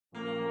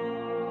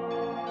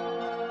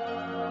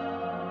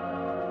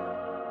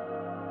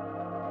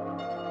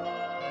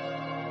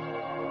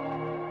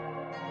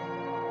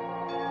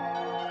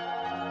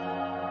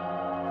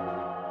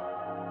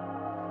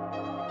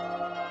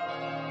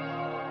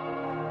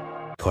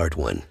Part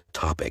 1.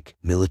 Topic: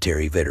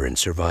 Military veteran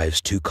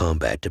survives 2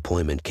 combat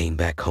deployment, came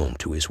back home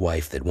to his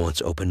wife that wants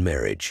open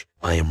marriage.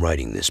 I am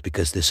writing this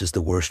because this is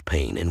the worst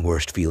pain and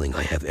worst feeling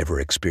I have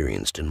ever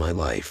experienced in my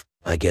life.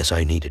 I guess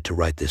I needed to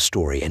write this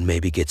story and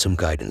maybe get some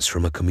guidance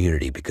from a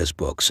community because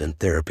books and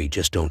therapy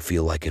just don't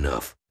feel like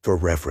enough. For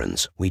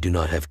reference, we do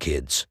not have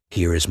kids.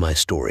 Here is my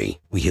story.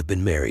 We have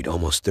been married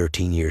almost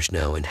 13 years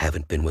now and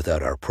haven't been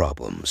without our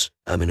problems.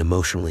 I'm an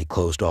emotionally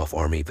closed-off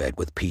Army vet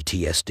with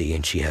PTSD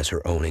and she has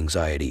her own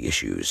anxiety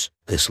issues.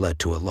 This led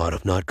to a lot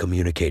of not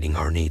communicating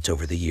our needs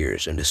over the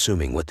years and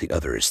assuming what the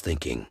other is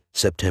thinking.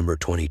 September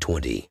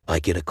 2020, I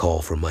get a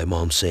call from my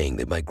mom saying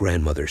that my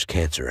grandmother's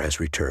cancer has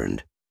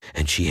returned,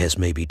 and she has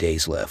maybe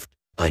days left.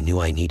 I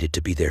knew I needed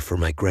to be there for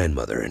my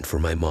grandmother and for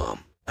my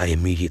mom. I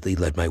immediately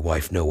let my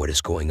wife know what is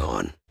going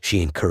on.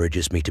 She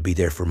encourages me to be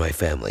there for my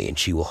family and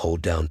she will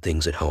hold down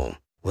things at home.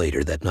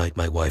 Later that night,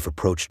 my wife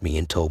approached me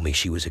and told me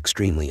she was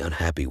extremely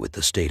unhappy with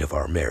the state of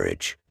our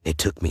marriage. It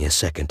took me a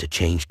second to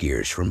change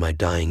gears from my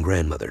dying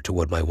grandmother to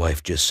what my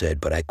wife just said,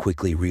 but I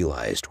quickly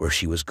realized where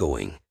she was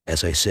going.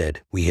 As I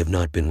said, we have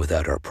not been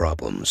without our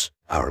problems.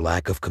 Our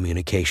lack of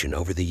communication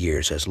over the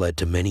years has led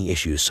to many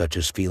issues such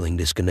as feeling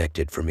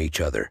disconnected from each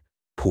other,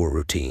 poor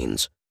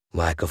routines,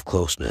 lack of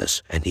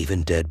closeness, and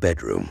even dead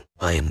bedroom.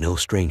 I am no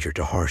stranger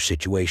to harsh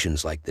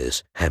situations like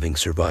this, having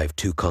survived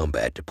 2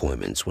 combat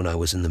deployments when I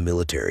was in the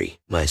military.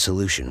 My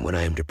solution when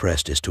I am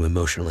depressed is to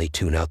emotionally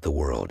tune out the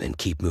world and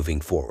keep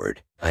moving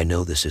forward. I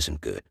know this isn't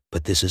good,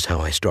 but this is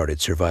how I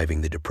started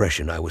surviving the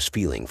depression I was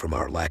feeling from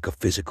our lack of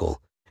physical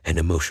and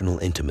emotional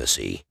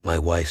intimacy. My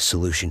wife's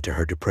solution to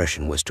her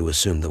depression was to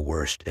assume the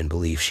worst and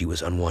believe she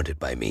was unwanted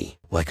by me,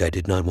 like I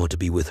did not want to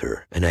be with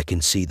her, and I can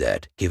see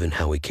that, given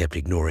how we kept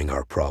ignoring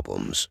our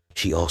problems.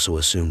 She also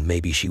assumed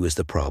maybe she was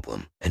the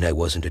problem, and I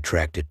wasn't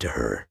attracted to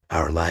her.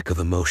 Our lack of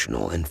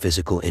emotional and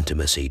physical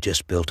intimacy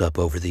just built up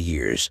over the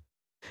years,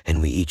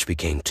 and we each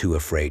became too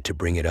afraid to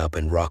bring it up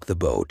and rock the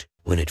boat.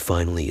 When it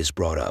finally is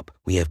brought up,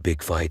 we have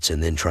big fights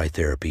and then try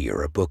therapy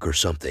or a book or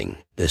something.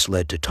 This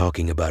led to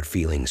talking about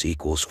feelings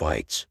equals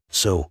fights.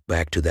 So,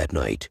 back to that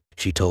night,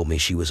 she told me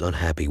she was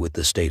unhappy with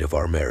the state of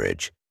our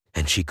marriage,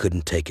 and she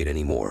couldn't take it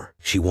anymore.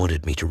 She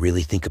wanted me to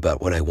really think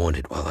about what I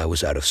wanted while I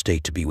was out of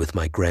state to be with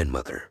my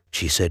grandmother.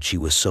 She said she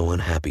was so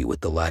unhappy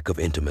with the lack of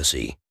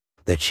intimacy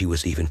that she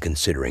was even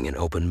considering an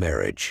open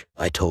marriage.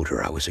 I told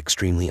her I was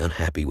extremely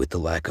unhappy with the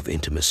lack of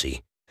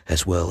intimacy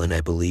as well, and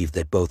I believed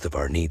that both of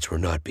our needs were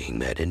not being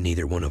met and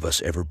neither one of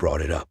us ever brought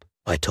it up.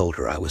 I told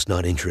her I was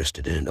not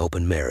interested in an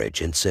open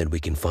marriage and said we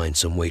can find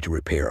some way to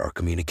repair our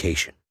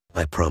communication.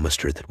 I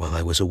promised her that while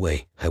I was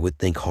away, I would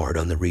think hard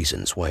on the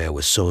reasons why I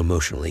was so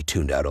emotionally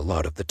tuned out a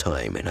lot of the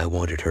time, and I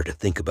wanted her to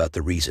think about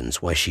the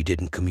reasons why she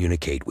didn't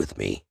communicate with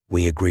me.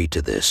 We agreed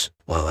to this.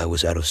 While I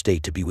was out of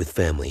state to be with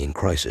family in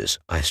crisis,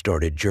 I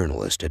started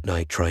journalist at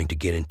night trying to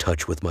get in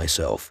touch with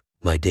myself.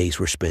 My days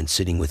were spent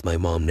sitting with my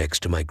mom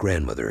next to my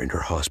grandmother in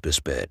her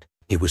hospice bed.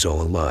 It was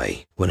all a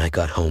lie. When I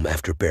got home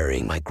after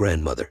burying my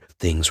grandmother,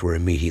 things were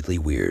immediately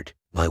weird.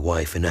 My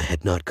wife and I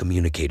had not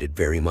communicated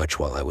very much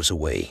while I was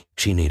away.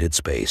 She needed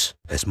space,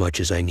 as much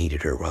as I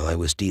needed her while I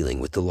was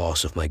dealing with the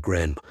loss of my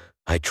grandma.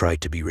 I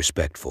tried to be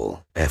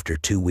respectful. After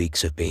 2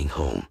 weeks of being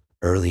home,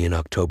 early in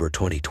October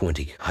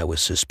 2020, I was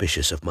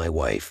suspicious of my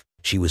wife.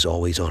 She was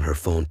always on her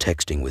phone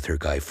texting with her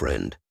guy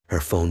friend. Her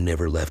phone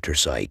never left her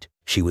sight.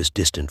 She was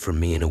distant from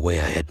me in a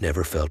way I had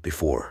never felt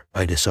before.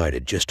 I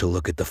decided just to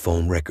look at the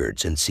phone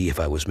records and see if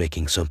I was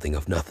making something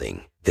of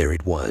nothing. There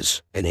it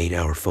was, an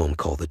 8-hour phone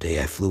call the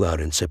day I flew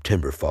out in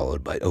September,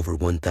 followed by over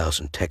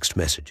 1,000 text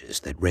messages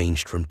that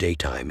ranged from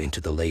daytime into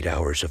the late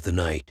hours of the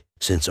night.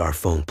 Since our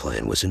phone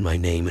plan was in my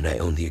name and I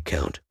owned the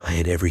account, I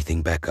had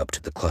everything back up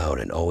to the cloud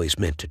and always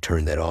meant to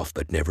turn that off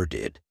but never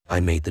did.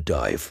 I made the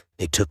dive.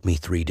 It took me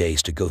 3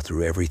 days to go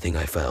through everything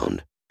I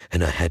found,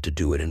 and I had to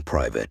do it in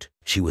private.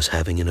 She was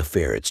having an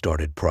affair. It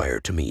started prior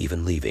to me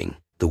even leaving.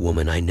 The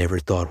woman I never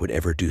thought would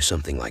ever do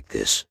something like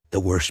this. The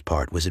worst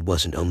part was it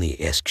wasn't only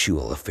a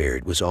sexual affair,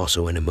 it was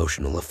also an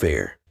emotional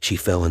affair. She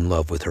fell in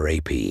love with her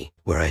AP.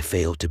 Where I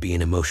failed to be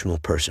an emotional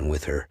person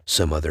with her,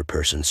 some other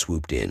person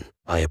swooped in.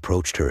 I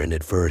approached her and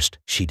at first,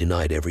 she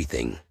denied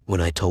everything.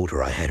 When I told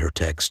her I had her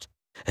text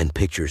and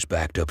pictures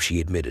backed up,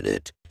 she admitted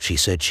it. She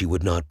said she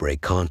would not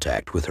break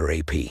contact with her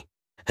AP,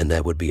 and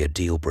that would be a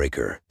deal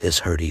breaker. This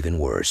hurt even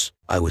worse.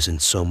 I was in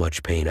so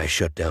much pain I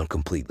shut down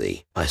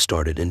completely. I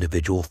started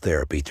individual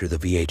therapy through the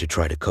VA to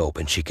try to cope,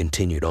 and she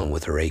continued on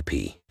with her AP.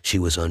 She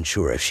was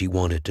unsure if she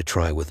wanted to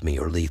try with me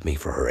or leave me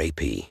for her AP.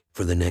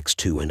 For the next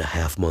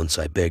 2.5 months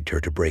I begged her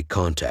to break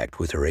contact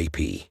with her AP.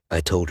 I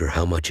told her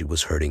how much it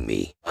was hurting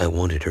me. I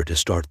wanted her to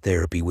start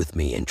therapy with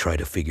me and try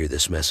to figure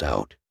this mess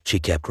out. She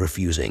kept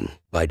refusing.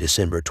 By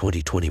December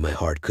 2020 my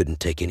heart couldn't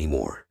take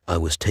anymore. I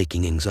was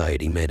taking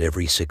anxiety med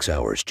every 6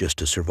 hours just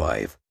to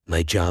survive.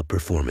 My job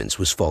performance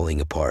was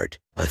falling apart.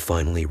 I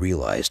finally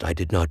realized I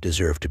did not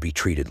deserve to be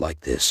treated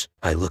like this.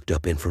 I looked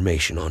up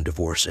information on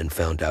divorce and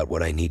found out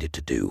what I needed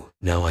to do.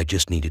 Now I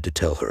just needed to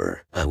tell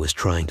her. I was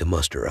trying to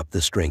muster up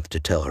the strength to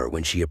tell her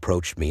when she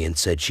approached me and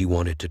said she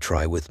wanted to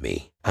try with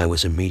me. I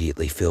was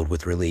immediately filled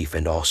with relief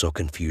and also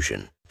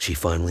confusion. She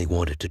finally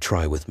wanted to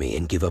try with me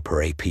and give up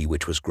her AP,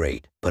 which was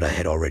great, but I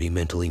had already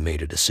mentally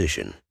made a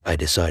decision. I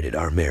decided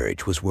our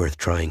marriage was worth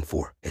trying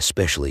for,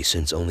 especially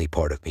since only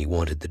part of me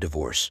wanted the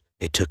divorce.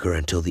 It took her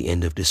until the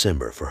end of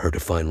December for her to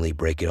finally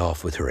break it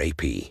off with her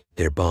AP.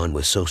 Their bond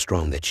was so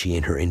strong that she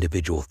and her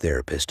individual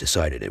therapist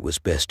decided it was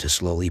best to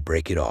slowly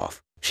break it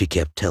off. She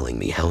kept telling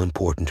me how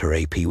important her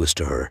AP was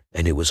to her,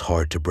 and it was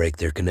hard to break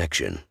their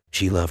connection.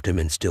 She loved him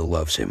and still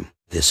loves him.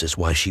 This is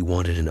why she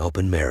wanted an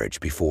open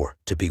marriage before,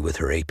 to be with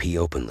her AP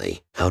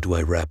openly. How do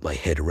I wrap my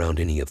head around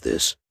any of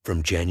this?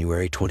 From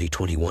January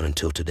 2021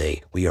 until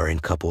today, we are in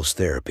couples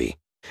therapy,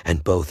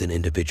 and both in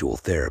individual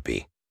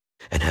therapy,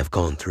 and have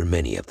gone through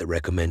many of the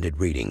recommended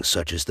readings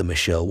such as the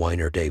Michelle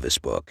Weiner Davis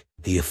book.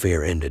 The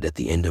affair ended at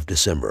the end of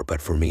December,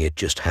 but for me it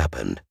just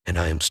happened, and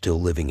I am still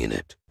living in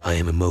it. I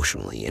am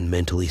emotionally and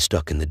mentally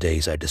stuck in the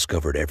days I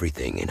discovered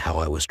everything and how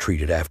I was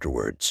treated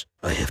afterwards.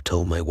 I have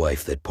told my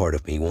wife that part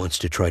of me wants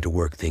to try to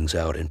work things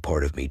out and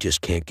part of me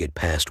just can't get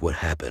past what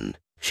happened.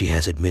 She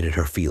has admitted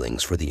her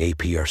feelings for the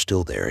AP are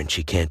still there and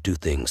she can't do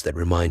things that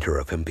remind her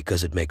of him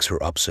because it makes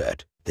her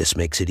upset. This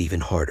makes it even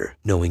harder,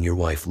 knowing your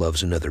wife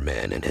loves another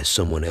man and has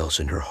someone else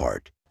in her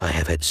heart. I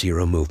have had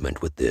zero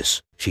movement with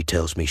this. She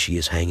tells me she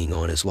is hanging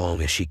on as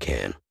long as she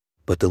can.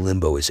 But the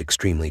limbo is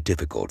extremely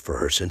difficult for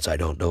her since I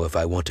don't know if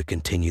I want to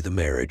continue the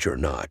marriage or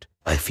not.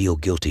 I feel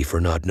guilty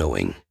for not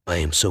knowing. I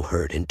am so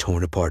hurt and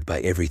torn apart by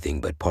everything,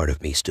 but part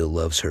of me still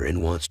loves her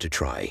and wants to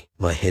try.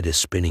 My head is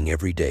spinning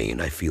every day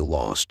and I feel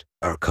lost.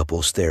 Our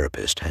couples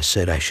therapist has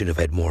said I should have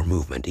had more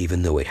movement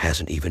even though it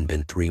hasn't even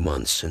been 3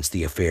 months since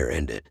the affair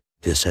ended.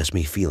 This has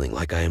me feeling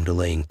like I am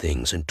delaying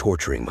things and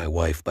torturing my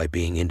wife by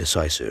being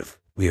indecisive.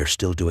 We are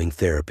still doing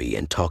therapy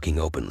and talking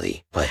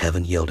openly. I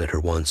haven't yelled at her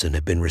once and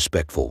have been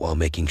respectful while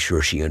making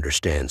sure she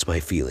understands my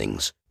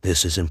feelings.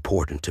 This is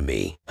important to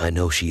me. I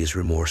know she is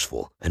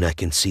remorseful, and I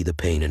can see the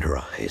pain in her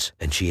eyes,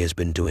 and she has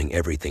been doing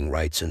everything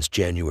right since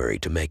January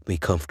to make me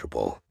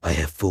comfortable. I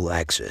have full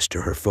access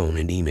to her phone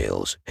and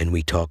emails, and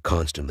we talk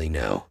constantly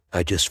now.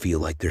 I just feel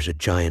like there's a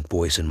giant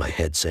voice in my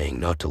head saying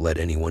not to let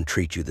anyone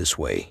treat you this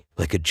way,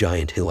 like a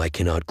giant hill I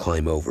cannot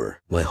climb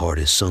over. My heart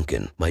is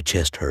sunken, my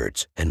chest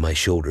hurts, and my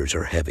shoulders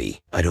are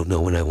heavy. I don't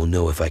know when I will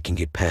know if I can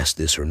get past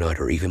this or not,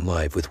 or even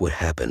live with what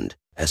happened.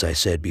 As I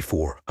said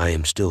before, I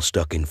am still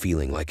stuck in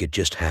feeling like it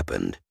just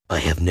happened. I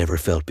have never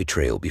felt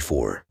betrayal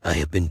before. I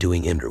have been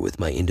doing EMDR with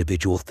my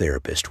individual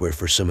therapist, where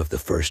for some of the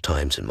first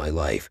times in my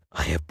life,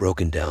 I have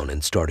broken down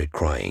and started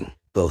crying.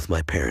 Both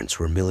my parents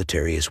were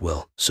military as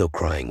well, so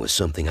crying was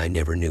something I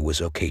never knew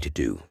was okay to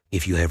do.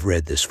 If you have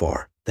read this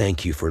far,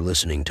 thank you for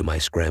listening to my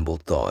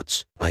scrambled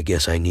thoughts. I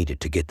guess I needed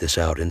to get this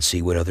out and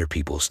see what other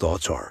people's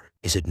thoughts are.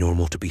 Is it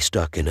normal to be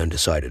stuck and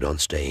undecided on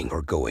staying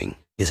or going?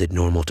 Is it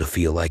normal to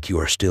feel like you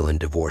are still in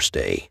divorce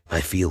day?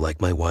 I feel like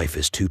my wife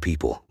is two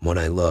people, one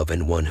I love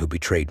and one who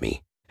betrayed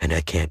me, and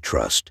I can't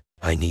trust.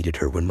 I needed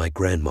her when my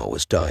grandma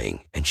was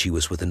dying, and she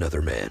was with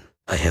another man.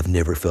 I have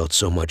never felt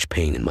so much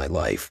pain in my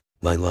life.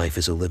 My life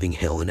is a living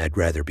hell and I'd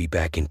rather be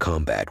back in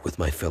combat with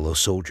my fellow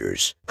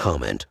soldiers.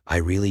 Comment: I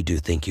really do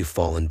think you've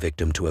fallen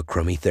victim to a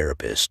crummy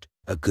therapist.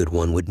 A good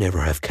one would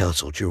never have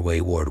counseled your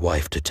wayward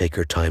wife to take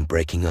her time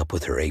breaking up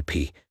with her AP,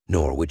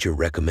 nor would your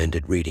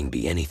recommended reading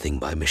be anything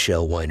by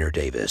Michelle Weiner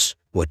Davis.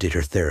 What did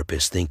her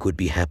therapist think would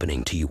be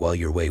happening to you while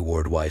your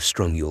wayward wife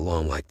strung you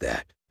along like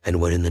that? And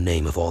what in the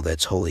name of all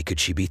that's holy could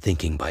she be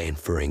thinking by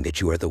inferring that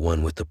you are the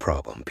one with the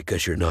problem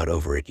because you're not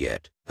over it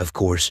yet? Of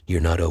course,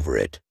 you're not over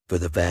it. For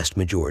the vast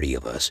majority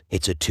of us,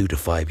 it's a 2 to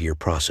 5 year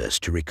process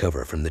to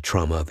recover from the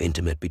trauma of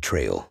intimate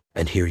betrayal.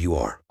 And here you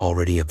are,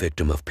 already a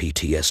victim of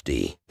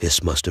PTSD.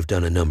 This must have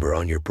done a number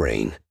on your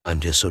brain. I'm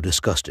just so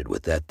disgusted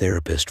with that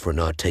therapist for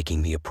not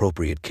taking the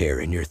appropriate care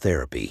in your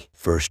therapy.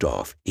 First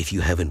off, if you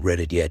haven't read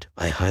it yet,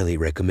 I highly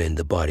recommend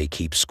The Body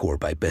Keeps Score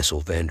by Bessel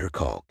van der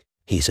Kolk.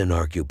 He's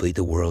unarguably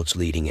the world's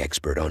leading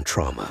expert on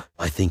trauma.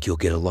 I think you'll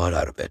get a lot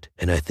out of it,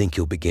 and I think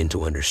you'll begin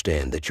to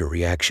understand that your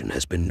reaction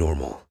has been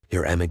normal.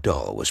 Your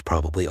amygdala was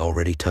probably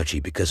already touchy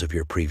because of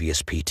your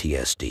previous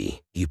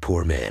PTSD. You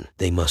poor man,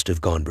 they must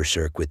have gone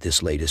berserk with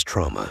this latest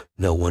trauma.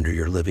 No wonder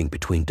you're living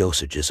between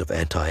dosages of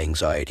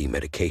anti-anxiety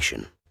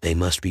medication. They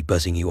must be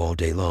buzzing you all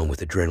day long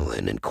with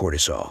adrenaline and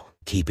cortisol.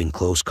 Keep in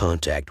close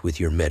contact with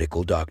your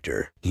medical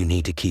doctor. You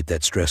need to keep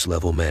that stress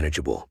level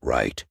manageable,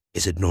 right?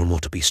 Is it normal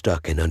to be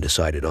stuck and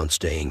undecided on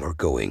staying or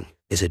going?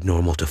 Is it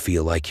normal to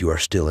feel like you are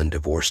still in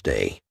divorce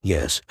day?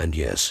 Yes, and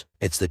yes.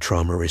 It's the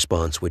trauma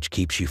response which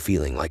keeps you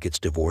feeling like it's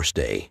divorce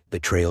day.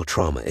 Betrayal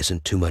trauma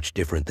isn't too much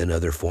different than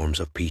other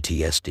forms of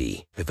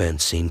PTSD.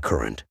 Events seem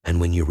current,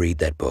 and when you read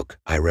that book,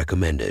 I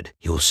recommend it,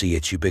 you'll see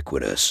it's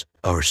ubiquitous.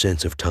 Our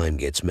sense of time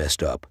gets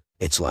messed up.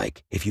 It's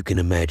like, if you can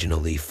imagine a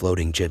leaf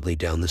floating gently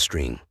down the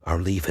stream, our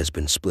leaf has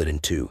been split in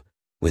two,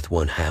 with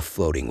one half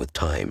floating with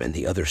time and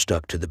the other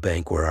stuck to the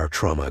bank where our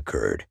trauma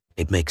occurred.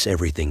 It makes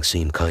everything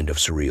seem kind of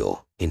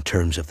surreal. In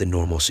terms of the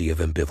normalcy of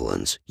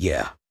ambivalence,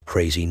 yeah,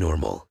 crazy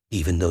normal.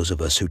 Even those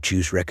of us who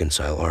choose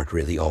reconcile aren't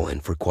really all in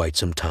for quite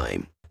some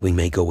time. We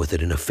may go with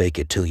it in a fake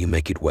it till you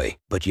make it way,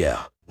 but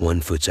yeah,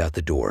 One foot's out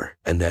the door,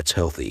 and that's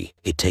healthy.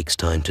 It takes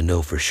time to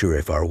know for sure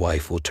if our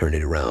wife will turn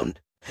it around.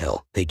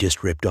 Hell, they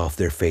just ripped off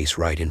their face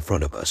right in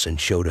front of us and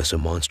showed us a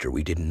monster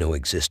we didn't know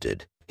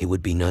existed. It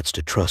would be nuts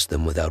to trust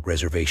them without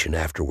reservation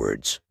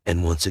afterwards.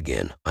 And once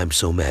again, I'm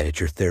so mad at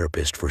your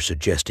therapist for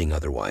suggesting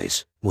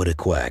otherwise. What a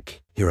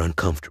quack. You're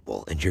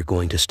uncomfortable, and you're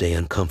going to stay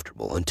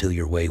uncomfortable until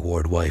your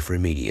wayward wife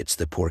remediates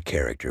the poor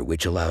character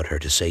which allowed her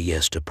to say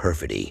yes to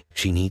perfidy.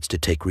 She needs to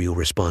take real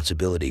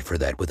responsibility for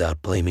that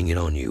without blaming it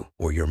on you,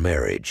 or your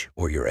marriage,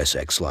 or your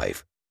sex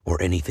life,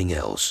 or anything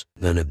else.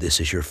 None of this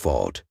is your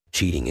fault.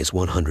 Cheating is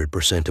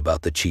 100%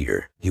 about the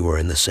cheater. You were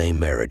in the same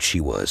marriage she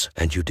was,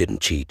 and you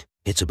didn't cheat.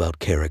 It's about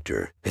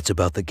character. It's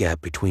about the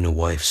gap between a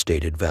wife's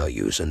stated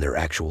values and their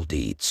actual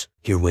deeds.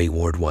 Your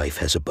wayward wife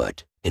has a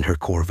but in her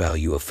core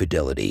value of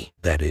fidelity.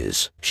 That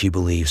is, she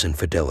believes in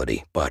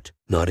fidelity, but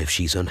not if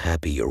she's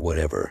unhappy or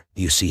whatever.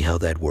 You see how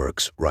that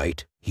works,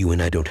 right? You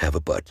and I don't have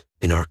a but.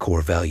 In our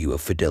core value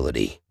of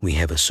fidelity, we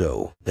have a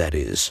so. That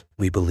is,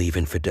 we believe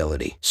in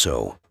fidelity,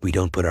 so we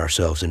don't put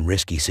ourselves in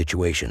risky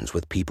situations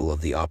with people of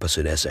the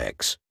opposite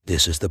sex.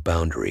 This is the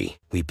boundary.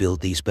 We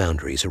build these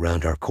boundaries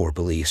around our core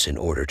beliefs in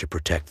order to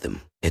protect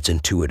them. It's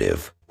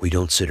intuitive. We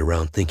don't sit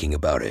around thinking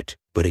about it,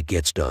 but it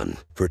gets done.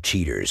 For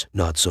cheaters,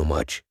 not so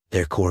much.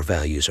 Their core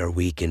values are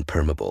weak and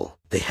permeable.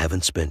 They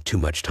haven't spent too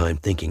much time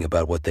thinking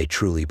about what they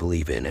truly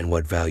believe in and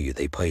what value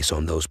they place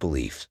on those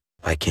beliefs.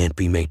 I can't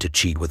be made to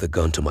cheat with a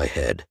gun to my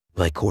head.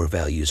 My core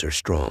values are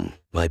strong.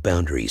 My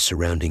boundaries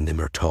surrounding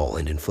them are tall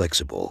and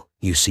inflexible.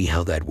 You see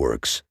how that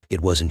works? It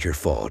wasn't your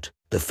fault.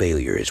 The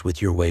failure is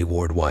with your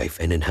wayward wife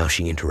and in how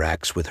she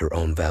interacts with her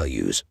own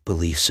values,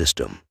 belief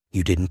system.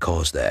 You didn't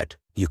cause that.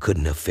 You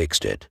couldn't have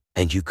fixed it.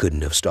 And you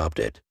couldn't have stopped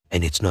it.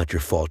 And it's not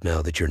your fault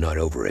now that you're not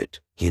over it.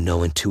 You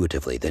know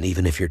intuitively that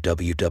even if your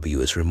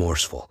WW is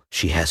remorseful,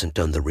 she hasn't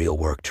done the real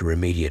work to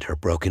remediate her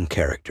broken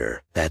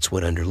character. That's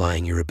what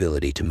underlying your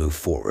ability to move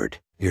forward.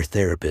 Your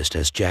therapist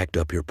has jacked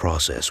up your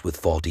process with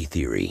faulty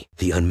theory,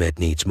 the unmet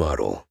needs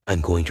model.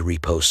 I'm going to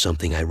repost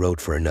something I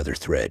wrote for another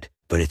thread,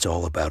 but it's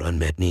all about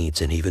unmet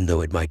needs, and even though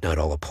it might not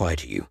all apply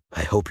to you,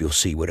 I hope you'll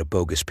see what a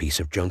bogus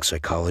piece of junk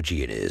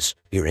psychology it is.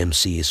 Your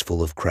MC is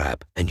full of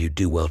crap, and you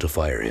do well to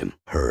fire him.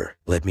 Her.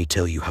 Let me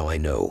tell you how I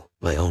know.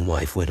 My own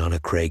wife went on a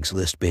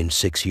Craigslist binge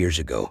 6 years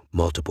ago.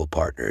 Multiple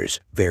partners,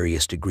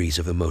 various degrees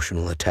of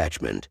emotional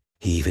attachment.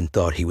 He even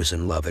thought he was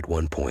in love at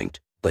one point.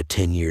 But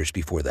 10 years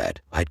before that,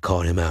 I'd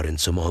caught him out in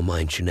some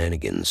online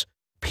shenanigans.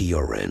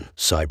 PRN,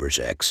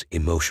 cybersex,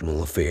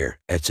 emotional affair,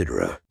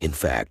 etc. In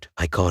fact,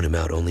 I caught him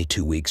out only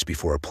 2 weeks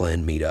before a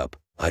planned meetup.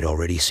 I'd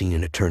already seen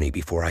an attorney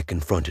before I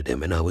confronted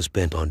him, and I was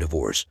bent on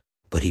divorce.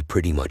 But he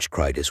pretty much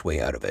cried his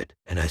way out of it,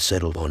 and I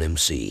settled on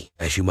MC.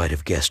 As you might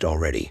have guessed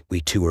already,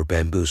 we two were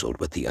bamboozled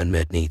with the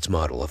unmet needs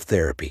model of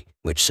therapy,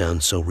 which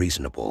sounds so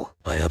reasonable.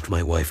 I upped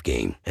my wife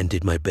game and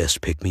did my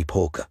best pick me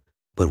polka.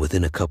 But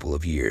within a couple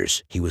of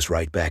years, he was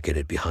right back at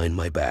it behind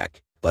my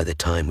back. By the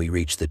time we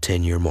reached the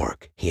 10-year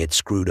mark, he had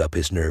screwed up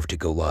his nerve to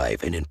go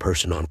live and in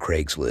person on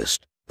Craigslist.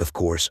 Of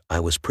course,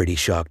 I was pretty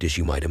shocked, as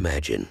you might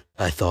imagine.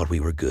 I thought we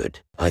were good.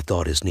 I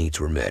thought his needs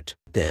were met.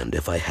 Damned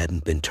if I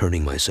hadn't been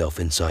turning myself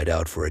inside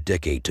out for a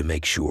decade to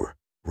make sure.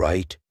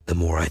 Right? The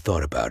more I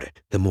thought about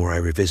it, the more I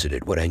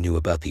revisited what I knew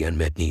about the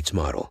unmet needs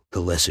model, the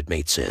less it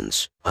made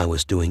sense. I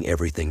was doing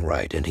everything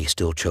right and he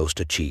still chose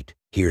to cheat.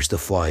 Here's the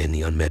fly in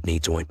the unmet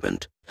needs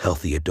ointment.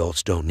 Healthy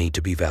adults don't need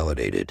to be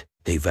validated.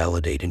 They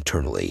validate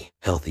internally.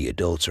 Healthy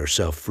adults are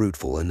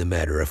self-fruitful in the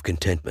matter of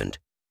contentment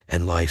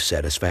and life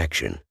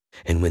satisfaction.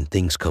 And when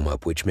things come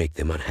up which make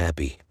them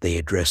unhappy, they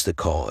address the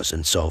cause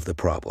and solve the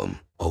problem.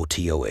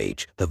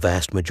 OTOH, the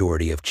vast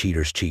majority of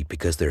cheaters cheat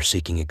because they're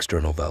seeking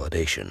external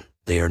validation.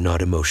 They are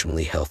not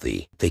emotionally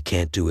healthy. They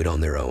can't do it on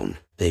their own.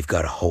 They've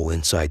got a hole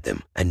inside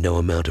them, and no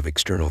amount of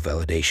external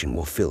validation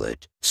will fill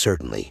it.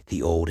 Certainly,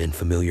 the old and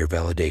familiar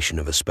validation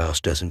of a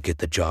spouse doesn't get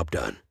the job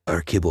done.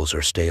 Our kibbles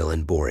are stale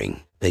and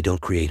boring. They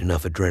don't create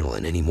enough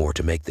adrenaline anymore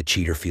to make the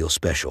cheater feel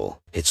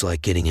special. It's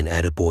like getting an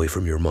attaboy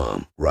from your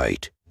mom,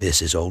 right?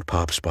 This is old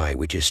pop spy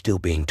which is still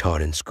being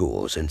taught in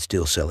schools and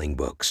still selling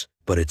books.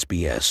 But it's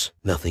BS.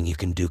 Nothing you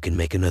can do can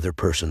make another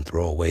person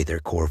throw away their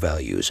core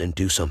values and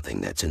do something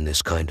that's in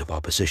this kind of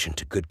opposition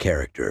to good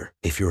character.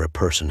 If you're a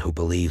person who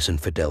believes in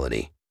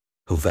fidelity,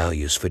 who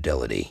values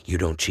fidelity, you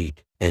don't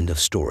cheat. End of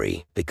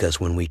story. Because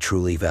when we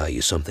truly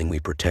value something, we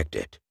protect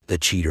it. The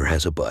cheater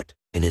has a but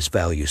in his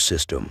value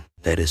system.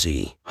 That is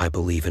I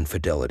believe in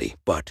fidelity,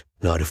 but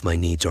not if my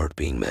needs aren't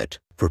being met.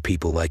 For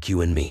people like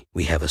you and me,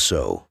 we have a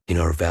so in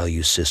our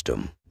value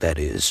system. That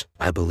is,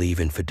 I believe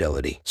in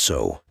fidelity,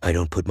 so I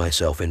don't put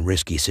myself in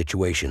risky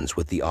situations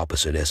with the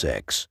opposite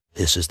sex.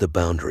 This is the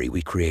boundary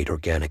we create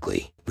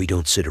organically. We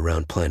don't sit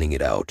around planning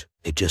it out.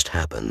 It just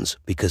happens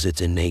because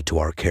it's innate to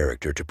our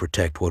character to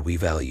protect what we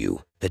value.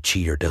 The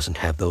cheater doesn't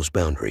have those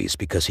boundaries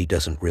because he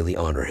doesn't really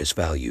honor his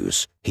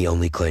values. He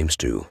only claims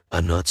to.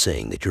 I'm not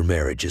saying that your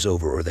marriage is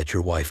over or that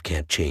your wife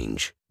can't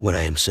change. What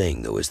I am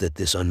saying, though, is that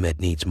this unmet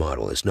needs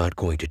model is not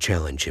going to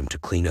challenge him to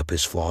clean up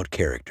his flawed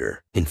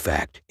character. In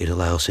fact, it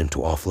allows him to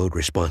offload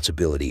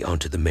responsibility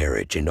onto the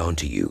marriage and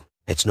onto you.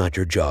 It's not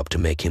your job to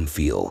make him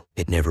feel.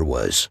 It never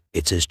was.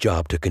 It's his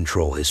job to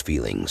control his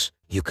feelings.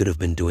 You could have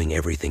been doing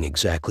everything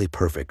exactly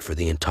perfect for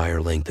the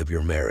entire length of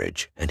your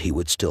marriage, and he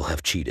would still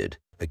have cheated.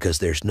 Because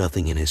there's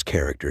nothing in his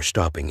character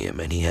stopping him,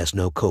 and he has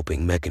no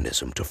coping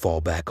mechanism to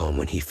fall back on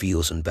when he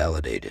feels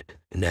invalidated,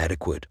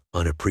 inadequate,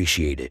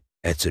 unappreciated,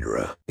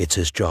 etc. It's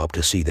his job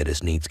to see that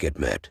his needs get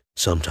met.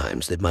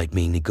 Sometimes that might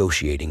mean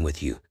negotiating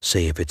with you,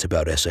 say if it's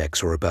about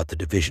sex or about the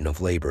division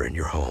of labor in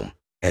your home,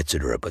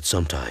 etc. But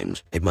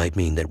sometimes it might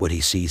mean that what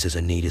he sees as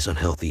a need is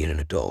unhealthy in an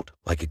adult,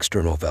 like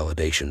external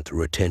validation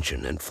through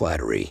attention and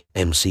flattery.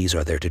 MCs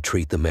are there to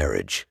treat the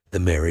marriage. The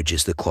marriage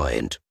is the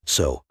client.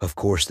 So, of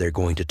course, they're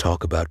going to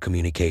talk about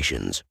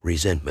communications,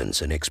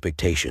 resentments, and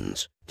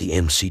expectations. The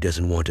MC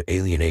doesn't want to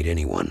alienate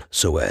anyone,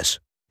 so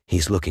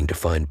he's looking to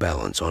find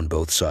balance on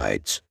both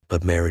sides.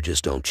 But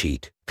marriages don't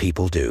cheat.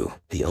 People do.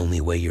 The only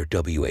way your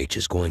WH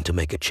is going to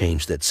make a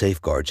change that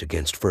safeguards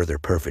against further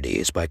perfidy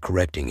is by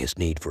correcting his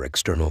need for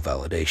external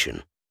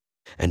validation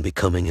and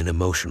becoming an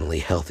emotionally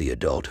healthy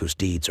adult whose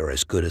deeds are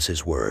as good as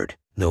his word.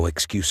 No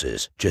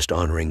excuses, just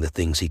honoring the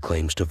things he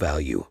claims to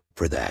value.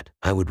 For that,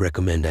 I would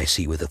recommend I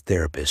see with a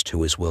therapist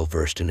who is well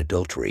versed in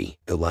adultery.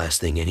 The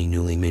last thing any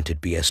newly minted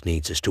BS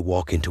needs is to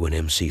walk into an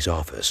MC's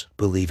office,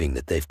 believing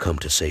that they've come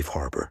to safe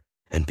harbor,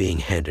 and being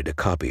handed a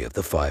copy of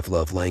the 5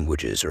 love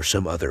languages or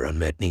some other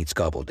unmet needs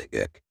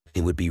gobbledygook.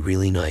 It would be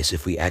really nice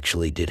if we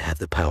actually did have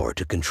the power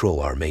to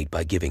control our mate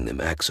by giving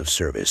them acts of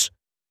service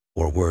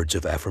or words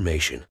of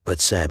affirmation.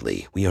 But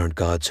sadly, we aren't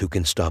gods who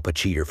can stop a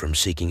cheater from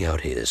seeking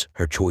out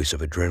her choice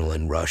of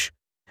adrenaline rush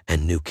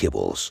and new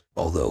kibbles.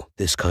 Although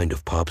this kind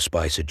of pop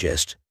spy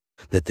suggests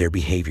that their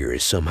behavior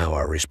is somehow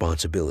our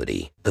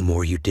responsibility. The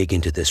more you dig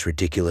into this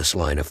ridiculous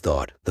line of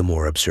thought, the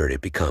more absurd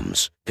it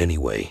becomes.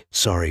 Anyway,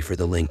 sorry for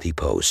the lengthy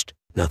post.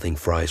 Nothing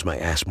fries my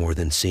ass more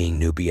than seeing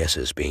new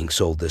BSs being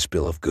sold this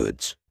bill of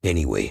goods.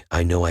 Anyway,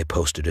 I know I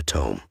posted a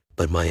tome,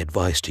 but my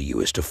advice to you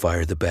is to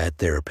fire the bad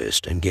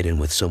therapist and get in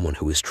with someone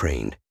who is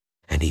trained.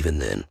 And even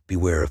then,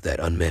 beware of that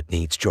unmet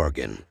needs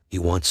jargon.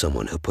 You want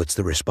someone who puts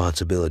the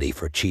responsibility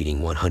for cheating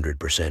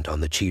 100% on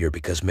the cheater,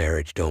 because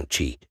marriage don't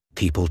cheat.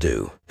 People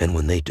do, and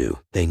when they do,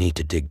 they need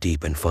to dig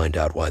deep and find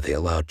out why they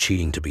allowed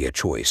cheating to be a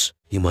choice.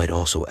 You might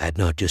also add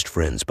Not Just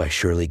Friends by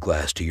Shirley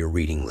Glass to your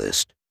reading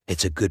list.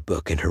 It's a good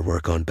book, and her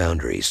work on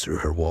boundaries through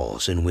her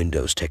walls and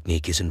windows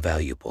technique is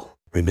invaluable.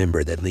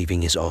 Remember that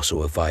leaving is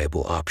also a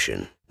viable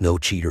option. No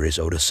cheater is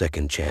owed a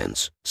second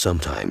chance.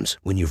 Sometimes,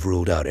 when you've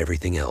ruled out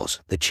everything else,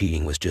 the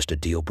cheating was just a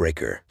deal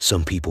breaker.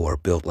 Some people are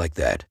built like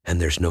that,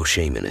 and there's no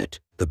shame in it.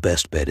 The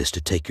best bet is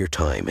to take your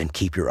time and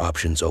keep your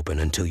options open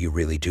until you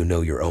really do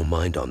know your own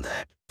mind on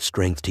that.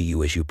 Strength to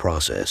you as you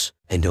process,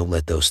 and don't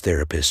let those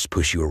therapists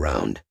push you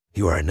around.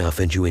 You are enough,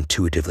 and you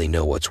intuitively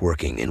know what's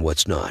working and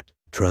what's not.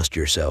 Trust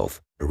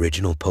yourself.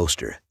 Original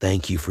poster,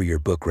 thank you for your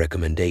book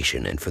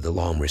recommendation and for the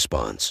long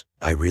response.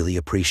 I really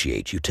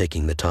appreciate you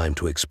taking the time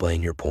to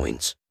explain your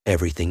points.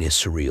 Everything is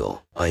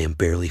surreal. I am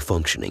barely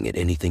functioning at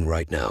anything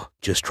right now,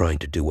 just trying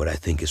to do what I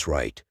think is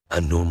right.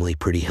 I'm normally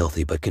pretty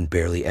healthy but can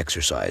barely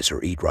exercise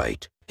or eat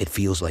right. It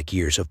feels like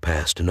years have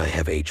passed and I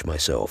have aged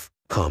myself.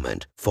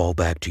 Comment, fall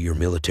back to your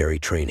military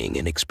training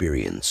and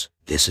experience.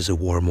 This is a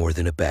war more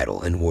than a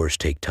battle, and wars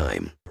take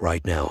time.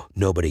 Right now,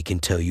 nobody can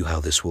tell you how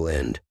this will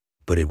end,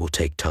 but it will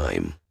take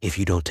time. If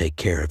you don't take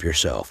care of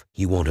yourself,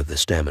 you won't have the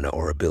stamina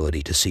or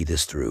ability to see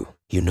this through.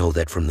 You know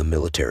that from the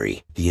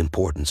military, the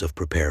importance of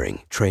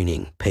preparing,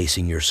 training,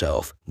 pacing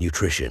yourself,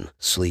 nutrition,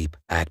 sleep,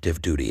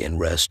 active duty, and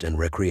rest and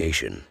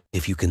recreation.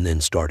 If you can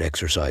then start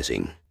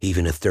exercising,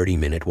 even a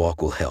 30-minute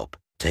walk will help.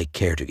 Take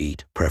care to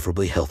eat,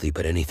 preferably healthy,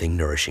 but anything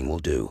nourishing will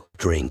do.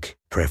 Drink,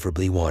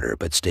 preferably water,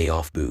 but stay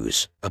off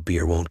booze. A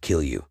beer won't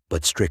kill you,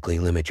 but strictly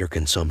limit your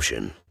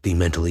consumption. Be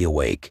mentally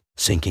awake,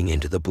 sinking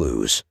into the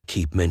blues.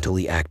 Keep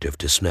mentally active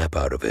to snap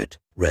out of it.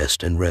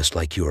 Rest and rest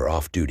like you are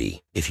off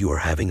duty. If you are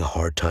having a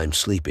hard time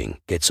sleeping,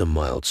 get some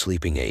mild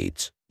sleeping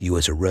aids. You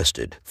as a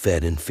rested,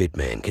 fed, and fit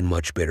man can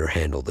much better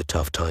handle the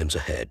tough times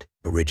ahead.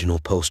 Original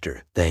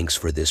poster, thanks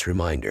for this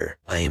reminder.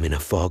 I am in a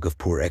fog of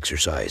poor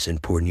exercise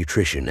and poor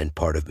nutrition, and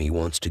part of me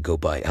wants to go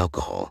buy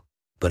alcohol,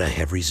 but I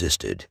have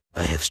resisted.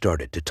 I have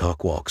started to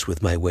talk walks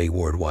with my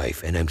wayward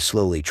wife, and I'm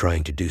slowly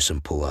trying to do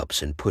some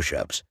pull-ups and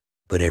push-ups,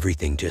 but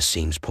everything just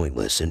seems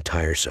pointless and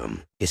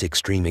tiresome. Is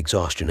extreme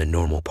exhaustion a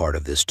normal part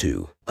of this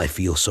too? I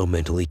feel so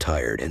mentally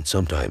tired and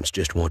sometimes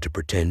just want to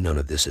pretend none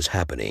of this is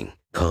happening.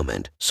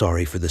 Comment,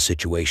 sorry for the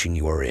situation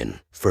you are in.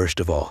 First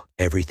of all,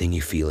 everything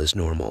you feel is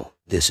normal.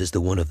 This is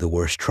one of the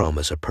worst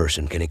traumas a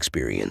person can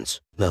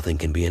experience. Nothing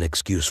can be an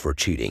excuse for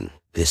cheating.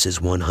 This is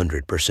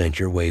 100%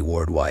 your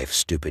wayward wife's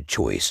stupid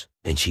choice,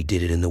 and she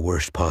did it in the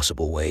worst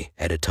possible way,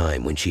 at a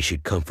time when she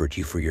should comfort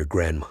you for your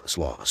grandma's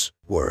loss.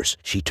 Worse,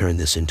 she turned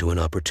this into an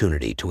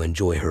opportunity to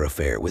enjoy her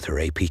affair with her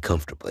AP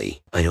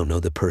comfortably. I don't know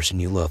the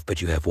person you love,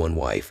 but you have one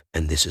wife,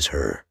 and this is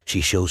her.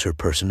 She shows her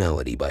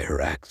personality by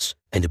her acts.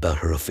 And about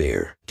her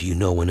affair, do you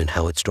know when and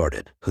how it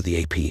started? Who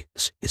the AP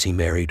is he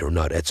married or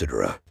not,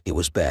 etc.? It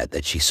was bad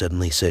that she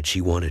suddenly said she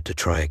wanted to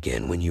try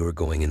again when you were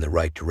going in the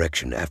right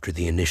direction after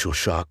the initial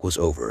shock was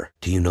over.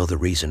 Do you know the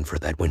reason for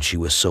that when she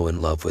was so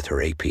in love with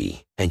her AP?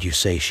 And you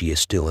say she is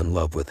still in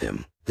love with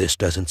him. This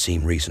doesn't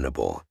seem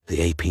reasonable.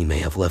 The AP may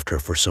have left her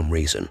for some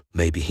reason.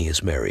 Maybe he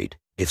is married.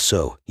 If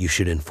so, you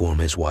should inform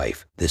his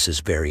wife. This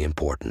is very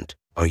important.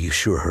 Are you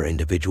sure her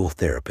individual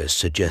therapist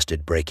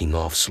suggested breaking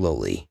off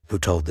slowly? Who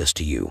told this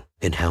to you?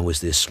 And how is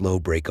this slow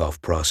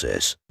break-off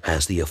process?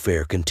 Has the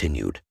affair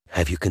continued?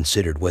 Have you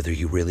considered whether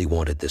you really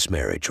wanted this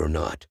marriage or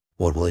not?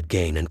 What will it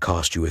gain and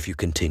cost you if you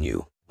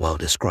continue? While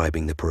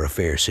describing the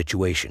per-affair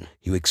situation,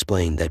 you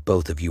explained that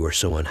both of you are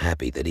so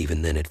unhappy that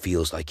even then it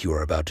feels like you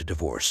are about to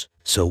divorce.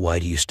 So why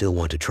do you still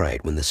want to try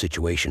it when the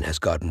situation has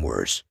gotten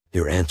worse?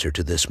 Your answer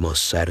to this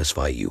must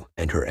satisfy you,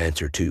 and her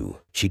answer too.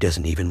 She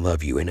doesn't even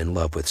love you and in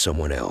love with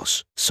someone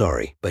else.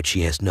 Sorry, but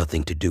she has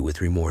nothing to do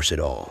with remorse at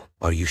all.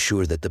 Are you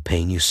sure that the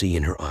pain you see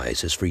in her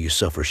eyes is for you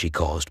suffer she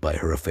caused by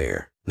her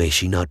affair? May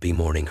she not be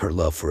mourning her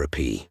love for a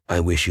P.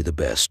 I wish you the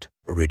best.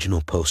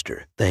 Original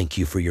poster. Thank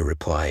you for your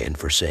reply and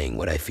for saying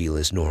what I feel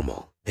is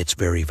normal. It's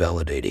very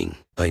validating.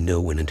 I know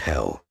when and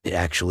how. It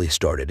actually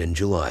started in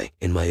July,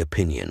 in my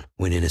opinion,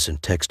 when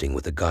innocent texting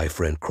with a guy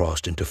friend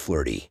crossed into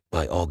flirty.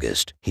 By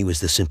August, he was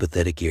the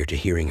sympathetic ear to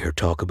hearing her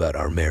talk about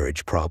our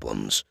marriage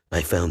problems.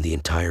 I found the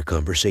entire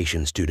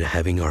conversations due to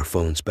having our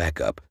phones back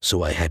up,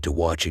 so I had to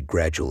watch it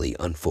gradually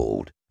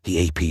unfold.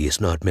 The AP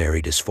is not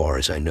married as far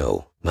as I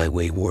know. My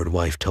wayward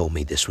wife told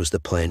me this was the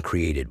plan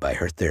created by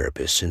her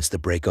therapist since the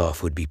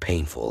break-off would be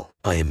painful.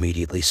 I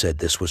immediately said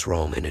this was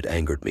wrong and it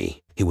angered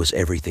me. It was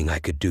everything I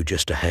could do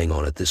just to hang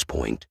on at this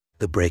point.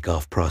 The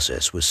break-off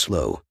process was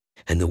slow.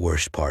 And the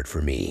worst part for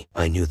me,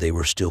 I knew they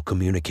were still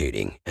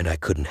communicating and I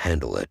couldn't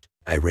handle it.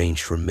 I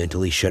ranged from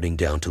mentally shutting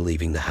down to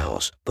leaving the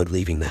house, but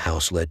leaving the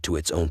house led to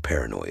its own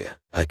paranoia.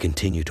 I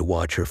continued to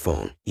watch her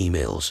phone,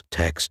 emails,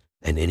 texts,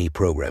 and any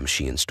program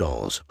she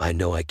installs. I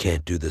know I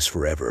can't do this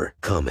forever.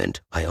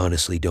 Comment, I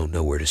honestly don't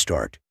know where to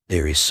start.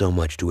 There is so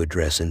much to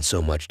address and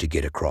so much to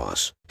get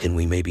across. Can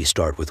we maybe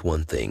start with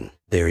one thing?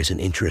 There is an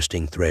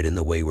interesting thread in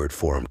the Wayward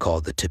forum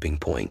called The Tipping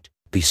Point.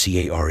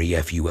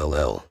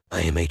 BCAREFULL.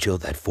 IMHO.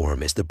 That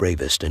forum is the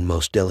bravest and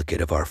most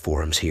delicate of our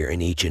forums here,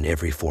 and each and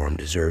every forum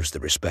deserves the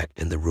respect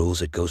and the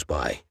rules it goes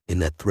by. In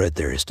that thread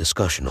there is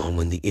discussion on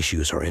when the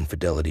issues are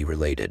infidelity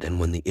related and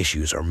when the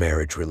issues are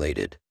marriage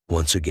related.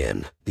 Once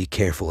again, be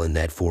careful in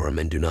that forum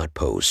and do not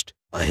post.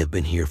 I have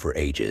been here for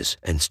ages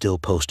and still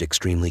post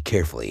extremely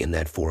carefully in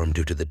that forum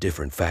due to the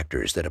different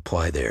factors that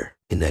apply there.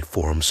 In that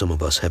forum, some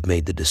of us have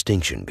made the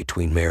distinction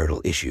between marital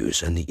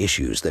issues and the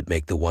issues that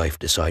make the wife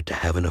decide to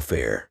have an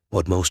affair.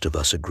 What most of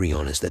us agree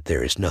on is that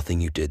there is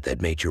nothing you did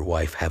that made your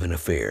wife have an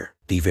affair.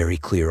 Be very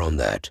clear on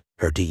that.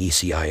 Her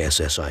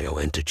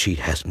DECISSION to cheat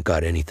hasn't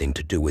got anything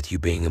to do with you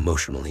being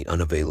emotionally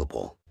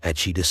unavailable. Had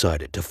she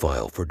decided to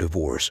file for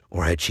divorce,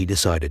 or had she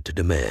decided to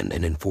demand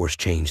and enforce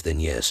change, then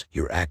yes,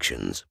 your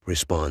actions,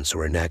 response,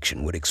 or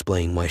inaction would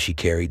explain why she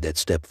carried that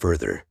step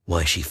further,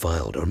 why she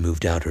filed or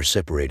moved out or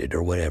separated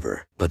or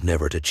whatever, but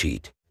never to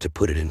cheat. To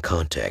put it in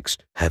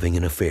context, having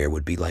an affair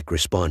would be like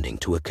responding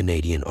to a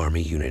Canadian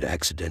Army unit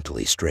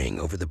accidentally straying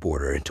over the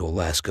border into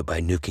Alaska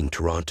by nuking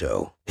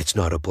Toronto. It's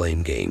not a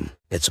blame game.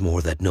 It's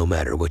more that no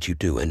matter what you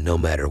do and no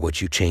matter what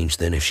you change,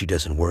 then if she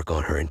doesn't work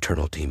on her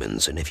internal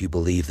demons and if you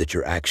believe that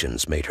your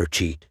actions made her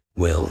cheat,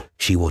 well,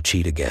 she will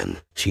cheat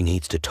again. She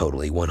needs to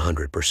totally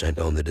 100%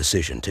 own the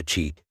decision to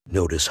cheat.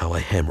 Notice how I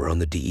hammer on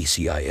the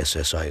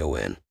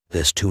DECISSION.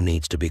 This too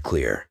needs to be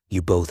clear.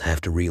 You both have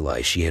to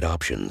realize she had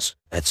options.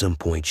 At some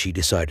point she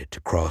decided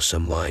to cross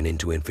some line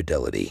into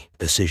infidelity.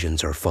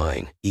 Decisions are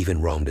fine,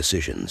 even wrong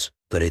decisions.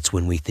 But it's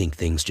when we think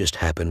things just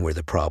happen where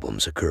the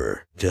problems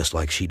occur. Just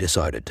like she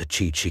decided to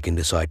cheat, she can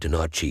decide to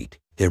not cheat.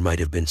 There might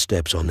have been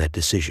steps on that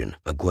decision,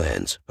 a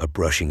glance, a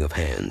brushing of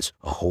hands,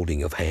 a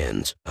holding of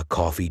hands, a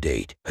coffee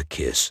date, a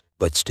kiss,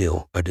 but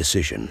still, a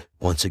decision.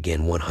 Once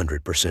again,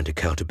 100%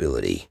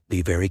 accountability.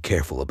 Be very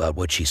careful about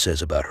what she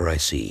says about her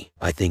IC.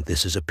 I think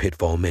this is a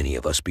pitfall many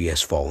of us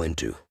BS fall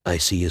into.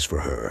 IC is for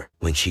her.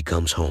 When she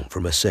comes home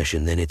from a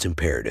session, then it's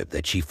imperative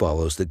that she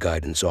follows the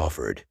guidance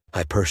offered.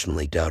 I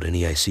personally doubt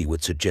any IC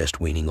would suggest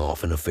weaning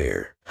off an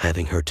affair.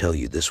 Having her tell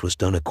you this was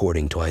done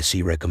according to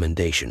IC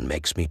recommendation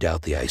makes me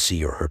doubt the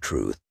IC or her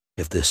truth.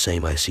 If this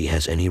same IC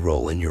has any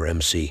role in your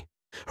MC,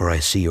 her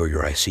IC or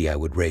your IC, I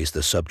would raise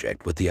the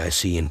subject with the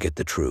IC and get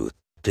the truth.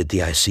 Did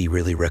the IC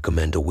really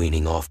recommend a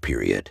weaning off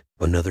period?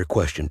 Another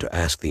question to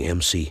ask the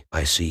MC,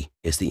 IC,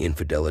 is the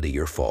infidelity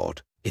your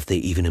fault? If they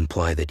even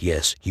imply that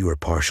yes, you are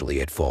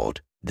partially at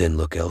fault, then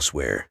look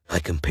elsewhere. I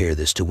compare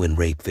this to when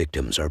rape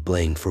victims are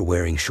blamed for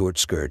wearing short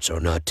skirts or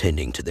not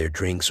tending to their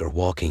drinks or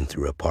walking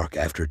through a park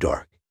after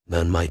dark.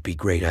 None might be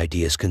great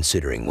ideas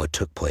considering what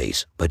took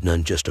place, but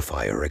none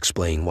justify or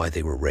explain why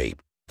they were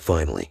raped.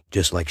 Finally,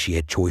 just like she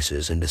had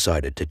choices and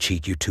decided to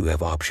cheat, you two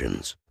have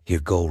options. Your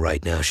goal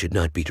right now should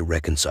not be to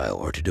reconcile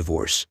or to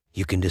divorce.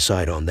 You can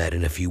decide on that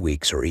in a few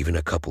weeks or even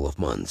a couple of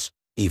months.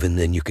 Even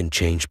then you can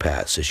change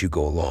paths as you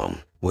go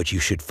along. What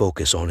you should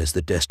focus on is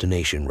the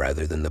destination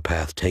rather than the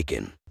path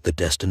taken. The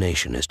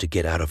destination is to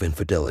get out of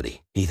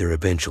infidelity, either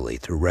eventually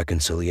through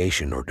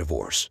reconciliation or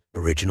divorce.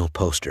 Original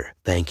poster.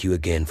 Thank you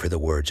again for the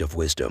words of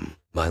wisdom.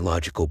 My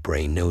logical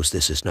brain knows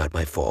this is not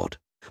my fault,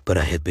 but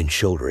I have been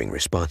shouldering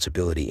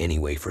responsibility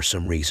anyway for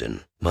some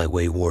reason. My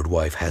wayward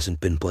wife hasn't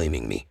been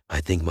blaming me.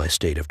 I think my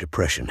state of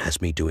depression has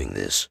me doing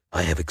this.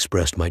 I have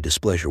expressed my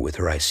displeasure with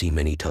her IC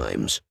many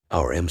times.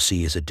 Our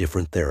MC is a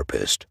different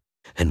therapist,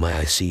 and my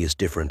IC is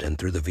different, and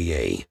through the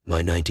VA,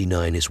 my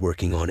 99 is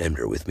working on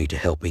EMDR with me to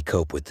help me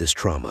cope with this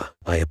trauma.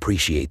 I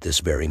appreciate this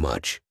very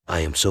much. I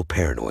am so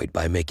paranoid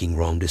by making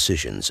wrong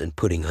decisions and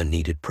putting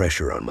unneeded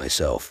pressure on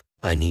myself.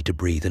 I need to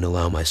breathe and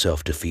allow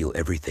myself to feel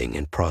everything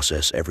and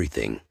process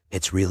everything.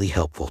 It's really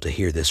helpful to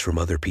hear this from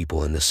other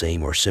people in the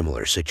same or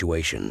similar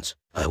situations.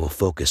 I will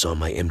focus on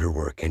my EMDR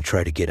work and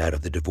try to get out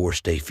of the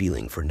divorce day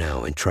feeling for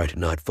now and try to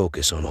not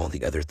focus on all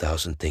the other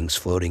 1,000 things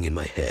floating in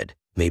my head.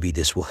 Maybe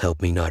this will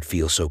help me not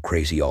feel so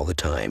crazy all the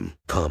time.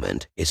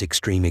 Comment. Is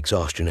extreme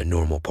exhaustion a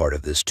normal part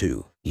of this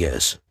too?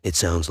 Yes, it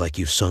sounds like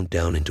you've sunk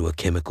down into a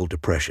chemical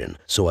depression,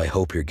 so I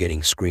hope you're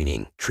getting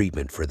screening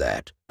treatment for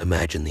that.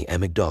 Imagine the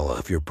amygdala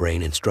of your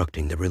brain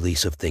instructing the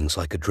release of things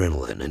like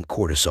adrenaline and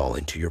cortisol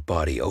into your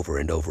body over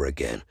and over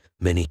again,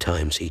 many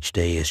times each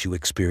day as you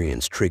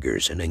experience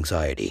triggers and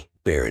anxiety.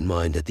 Bear in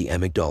mind that the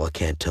amygdala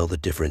can't tell the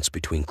difference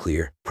between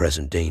clear,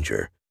 present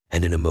danger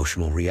and an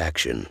emotional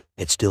reaction.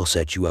 It still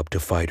sets you up to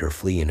fight or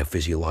flee in a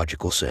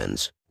physiological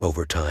sense.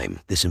 Over time,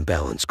 this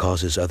imbalance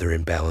causes other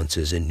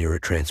imbalances in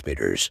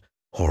neurotransmitters,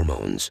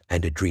 hormones,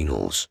 and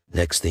adrenals.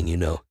 Next thing you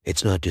know,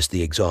 it's not just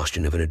the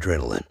exhaustion of an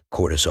adrenaline,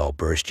 cortisol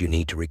burst you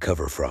need to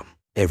recover from.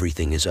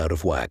 Everything is out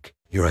of whack.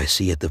 Your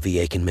IC at the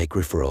VA can make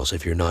referrals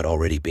if you're not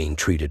already being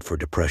treated for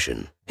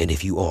depression. And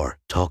if you are,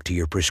 talk to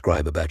your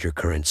prescriber about your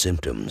current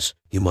symptoms.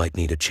 You might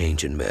need a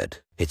change in med.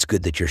 It's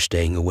good that you're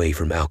staying away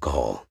from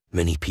alcohol.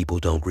 Many people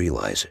don't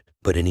realize it,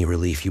 but any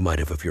relief you might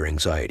have of your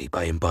anxiety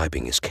by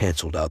imbibing is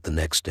canceled out the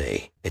next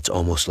day. It's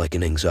almost like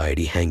an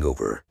anxiety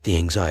hangover. The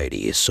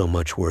anxiety is so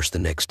much worse the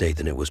next day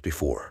than it was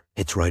before.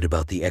 It's right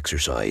about the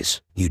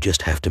exercise. You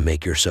just have to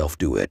make yourself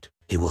do it.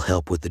 It will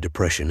help with the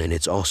depression, and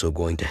it's also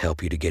going to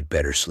help you to get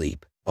better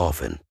sleep.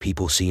 Often,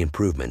 people see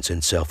improvements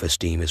in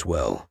self-esteem as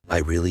well. I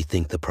really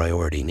think the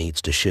priority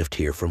needs to shift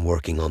here from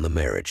working on the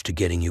marriage to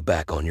getting you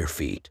back on your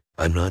feet.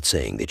 I'm not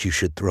saying that you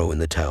should throw in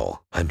the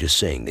towel. I'm just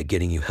saying that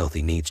getting you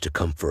healthy needs to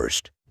come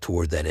first.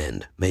 Toward that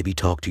end, maybe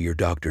talk to your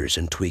doctors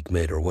and tweak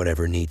med or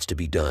whatever needs to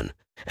be done,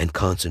 and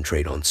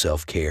concentrate on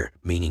self-care,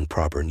 meaning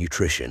proper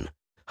nutrition,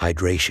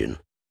 hydration,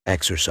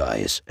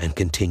 exercise, and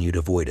continued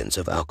avoidance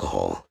of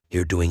alcohol.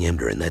 You're doing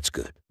EMDR, and that's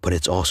good, but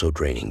it's also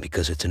draining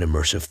because it's an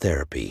immersive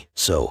therapy.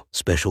 So,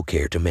 special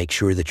care to make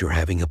sure that you're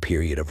having a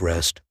period of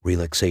rest,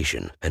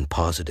 relaxation, and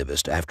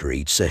positivist after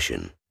each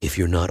session. If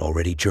you're not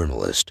already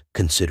journalist,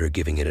 consider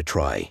giving it a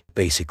try.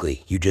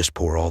 Basically, you just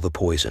pour all the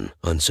poison,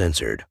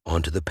 uncensored,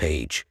 onto the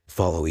page.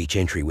 Follow each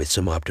entry with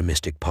some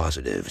optimistic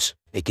positives.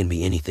 It can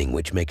be anything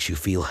which makes you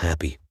feel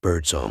happy.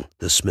 Birdsong,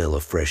 the smell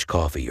of fresh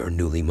coffee or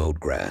newly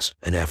mowed grass,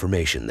 an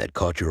affirmation that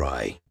caught your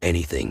eye.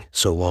 Anything,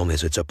 so long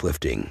as it's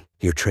uplifting.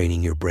 You're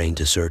training your brain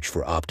to search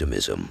for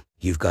optimism.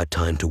 You've got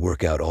time to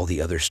work out all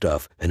the other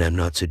stuff, and I'm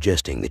not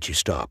suggesting that you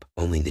stop,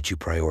 only that you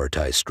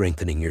prioritize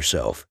strengthening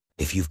yourself.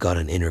 If you've got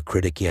an inner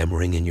critic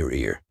yammering in your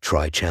ear,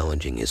 try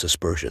challenging his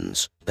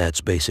aspersions. That's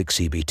basic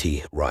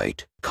CBT,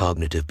 right?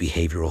 Cognitive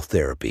behavioral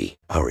therapy.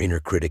 Our inner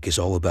critic is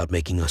all about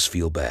making us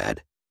feel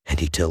bad, and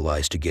he tells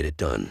lies to get it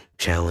done.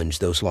 Challenge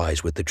those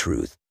lies with the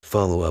truth.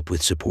 Follow up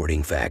with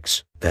supporting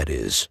facts. That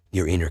is,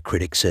 your inner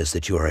critic says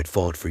that you are at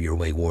fault for your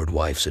wayward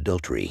wife's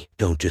adultery.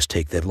 Don't just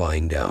take that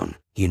lying down.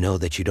 You know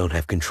that you don't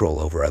have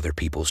control over other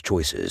people's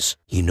choices.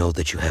 You know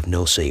that you have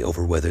no say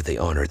over whether they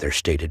honor their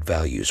stated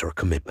values or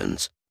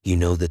commitments. You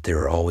know that there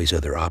are always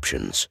other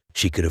options.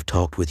 She could have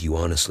talked with you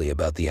honestly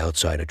about the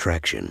outside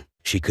attraction.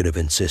 She could have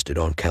insisted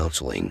on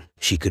counseling.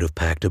 She could have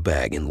packed a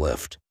bag and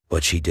left.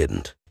 But she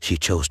didn't. She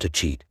chose to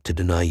cheat, to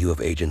deny you of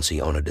agency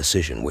on a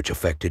decision which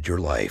affected your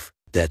life.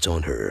 That's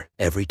on her.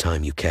 Every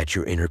time you catch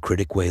your inner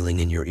critic wailing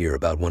in your ear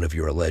about one of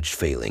your alleged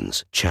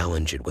failings,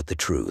 challenge it with the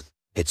truth.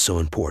 It's so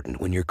important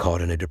when you're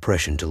caught in a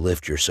depression to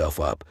lift yourself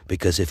up,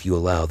 because if you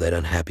allow that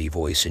unhappy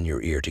voice in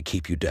your ear to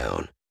keep you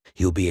down,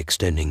 you'll be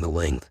extending the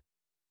length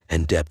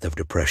and depth of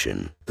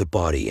depression. The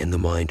body and the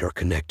mind are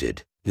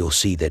connected. You'll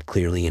see that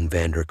clearly in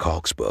van der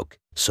Kolk's book.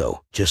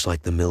 So, just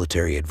like the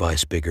military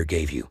advice Bigger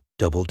gave you,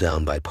 double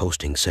down by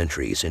posting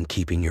sentries and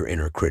keeping your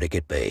inner critic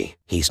at bay.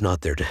 He's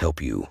not there to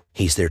help you.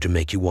 He's there to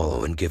make you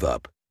wallow and give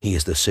up. He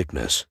is the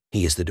sickness.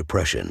 He is the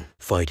depression.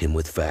 Fight him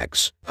with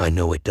facts. I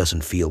know it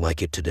doesn't feel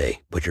like it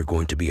today, but you're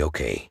going to be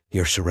okay.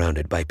 You're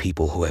surrounded by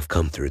people who have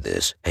come through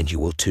this, and you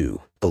will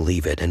too.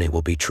 Believe it and it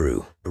will be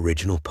true.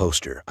 Original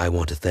poster. I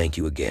want to thank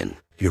you again.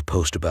 Your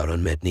post about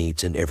unmet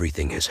needs and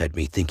everything has had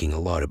me thinking a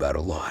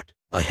lot.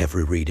 I have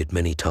reread it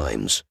many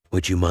times.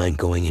 Would you mind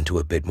going into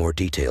a bit more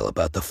detail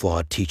about the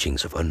flawed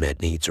teachings of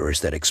unmet needs, or is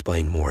that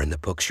explained more in the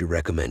books you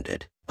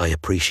recommended? I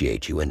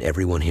appreciate you and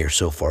everyone here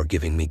so far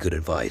giving me good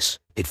advice.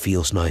 It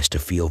feels nice to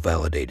feel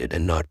validated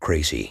and not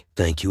crazy.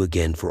 Thank you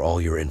again for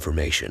all your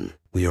information.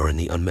 We are in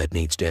the unmet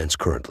needs dance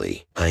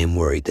currently. I am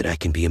worried that I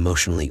can be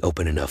emotionally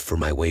open enough for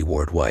my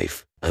wayward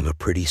wife. I'm a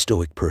pretty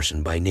stoic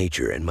person by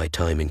nature and my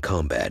time in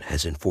combat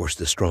has enforced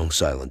the strong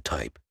silent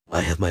type.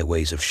 I have my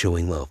ways of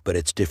showing love, but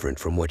it's different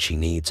from what she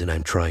needs and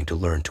I'm trying to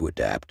learn to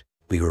adapt.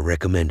 We were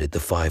recommended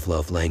the 5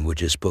 Love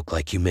Languages book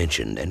like you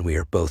mentioned and we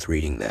are both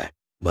reading that.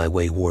 My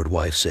wayward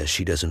wife says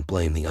she doesn't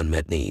blame the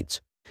unmet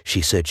needs. She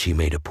said she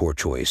made a poor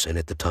choice and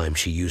at the time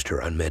she used her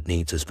unmet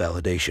needs as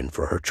validation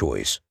for her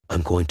choice.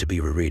 I'm going to be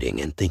rereading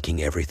and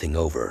thinking everything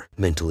over.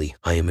 Mentally,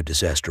 I am a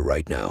disaster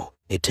right now.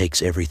 It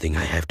takes everything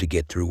I have to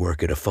get through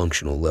work at a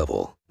functional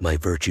level. My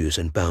virtues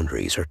and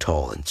boundaries are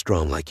tall and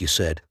strong like you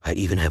said. I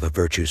even have a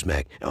virtues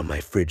magnet on my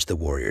fridge, the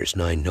Warrior's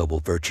 9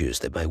 Noble Virtues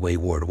that my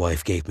wayward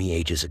wife gave me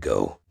ages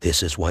ago.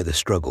 This is why the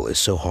struggle is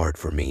so hard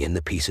for me and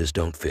the pieces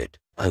don't fit.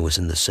 I was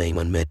in the same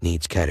unmet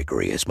needs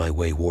category as my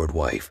wayward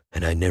wife,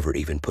 and I never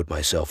even put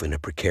myself in a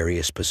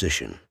precarious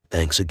position.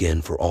 Thanks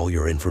again for all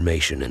your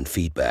information and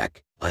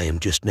feedback. I am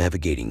just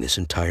navigating this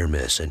entire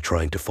mess and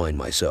trying to find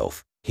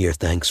myself. Here,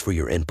 thanks for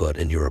your input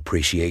and your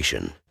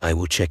appreciation. I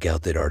will check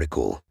out that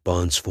article.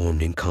 Bonds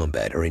formed in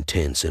combat are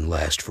intense and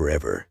last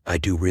forever. I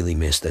do really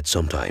miss that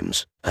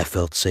sometimes. I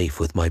felt safe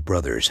with my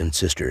brothers and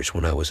sisters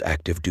when I was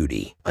active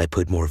duty. I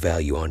put more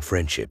value on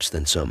friendships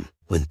than some.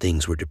 When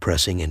things were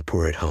depressing and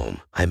poor at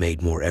home, I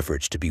made more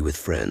efforts to be with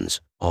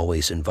friends,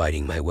 always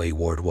inviting my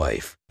wayward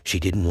wife. She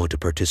didn't want to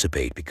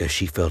participate because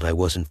she felt I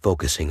wasn't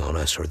focusing on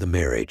us or the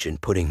marriage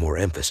and putting more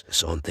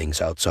emphasis on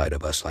things outside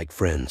of us like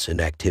friends and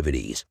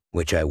activities,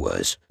 which I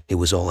was. It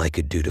was all I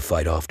could do to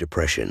fight off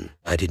depression.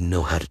 I didn't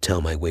know how to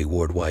tell my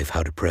wayward wife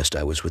how depressed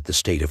I was with the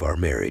state of our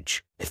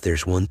marriage. If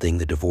there's one thing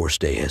the divorce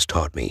day has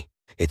taught me,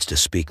 it's to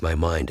speak my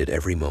mind at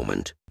every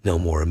moment. No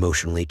more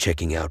emotionally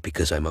checking out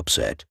because I'm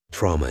upset.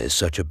 Trauma is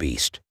such a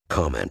beast.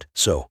 Comment.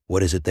 So,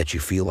 what is it that you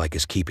feel like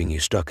is keeping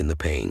you stuck in the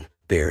pain?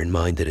 Bear in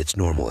mind that it's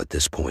normal at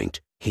this point.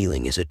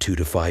 Healing is a 2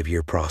 to 5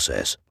 year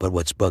process, but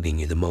what's bugging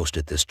you the most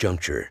at this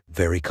juncture?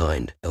 Very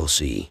kind,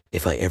 LC.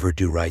 If I ever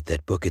do write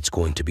that book, it's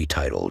going to be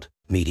titled,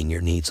 Meeting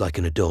Your Needs Like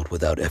an Adult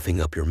Without Effing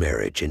Up Your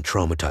Marriage and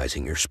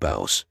Traumatizing Your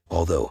Spouse.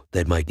 Although,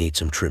 that might need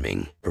some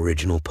trimming.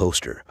 Original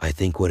poster. I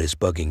think what is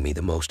bugging me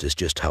the most is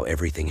just how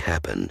everything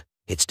happened.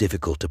 It's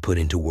difficult to put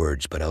into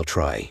words, but I'll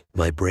try.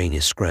 My brain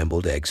is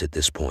scrambled eggs at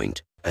this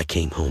point. I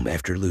came home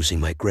after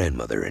losing my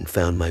grandmother and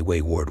found my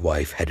wayward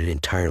wife had an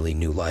entirely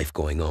new life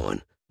going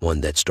on.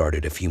 One that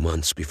started a few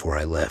months before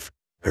I left.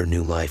 Her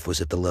new life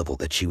was at the level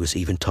that she was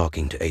even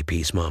talking to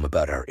AP's mom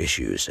about our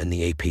issues, and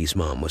the AP's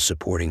mom was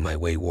supporting my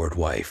wayward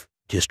wife.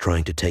 Just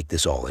trying to take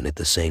this all in at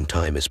the same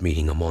time as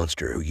meeting a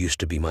monster who used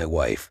to be my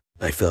wife.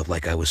 I felt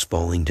like I was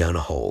falling down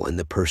a hole and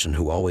the person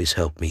who always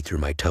helped me through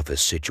my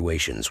toughest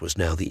situations was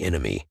now the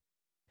enemy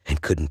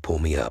and couldn't pull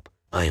me up.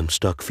 I am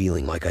stuck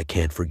feeling like I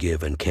can't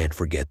forgive and can't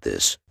forget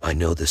this. I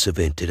know this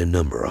event did a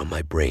number on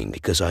my brain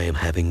because I am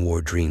having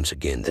war dreams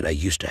again that I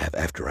used to have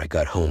after I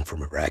got home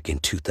from Iraq in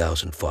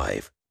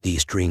 2005.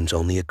 These dreams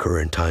only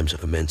occur in times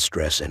of immense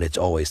stress and it's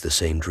always the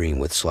same dream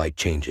with slight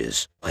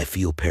changes. I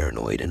feel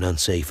paranoid and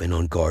unsafe and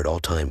on guard all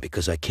time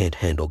because I can't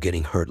handle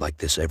getting hurt like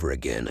this ever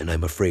again and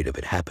I'm afraid of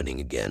it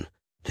happening again.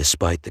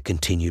 Despite the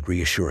continued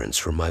reassurance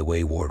from my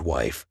wayward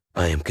wife,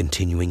 I am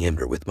continuing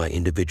Ember with my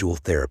individual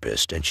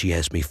therapist and she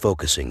has me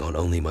focusing on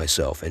only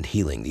myself and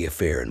healing the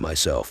affair in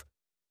myself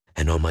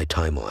and on my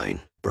timeline.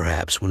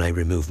 Perhaps when I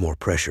remove more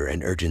pressure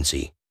and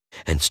urgency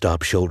and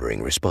stop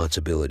shouldering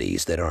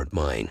responsibilities that aren't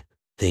mine,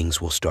 things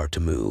will start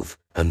to move.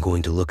 I'm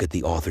going to look at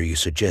the author you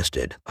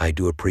suggested. I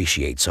do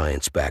appreciate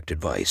science-backed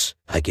advice.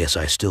 I guess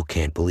I still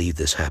can't believe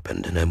this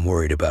happened and I'm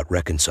worried about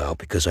Reconcile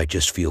because I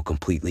just feel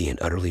completely and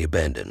utterly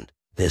abandoned.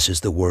 This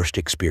is the worst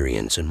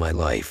experience in my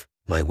life.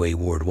 My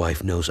wayward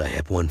wife knows I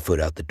have one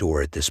foot out the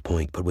door at this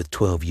point, but with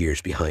 12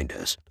 years behind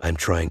us, I'm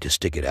trying to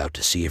stick it out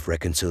to see if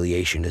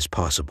reconciliation is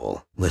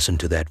possible. Listen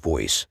to that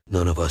voice.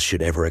 None of us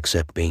should ever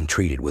accept being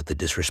treated with the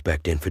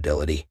disrespect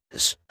infidelity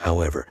is.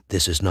 However,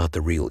 this is not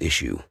the real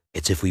issue.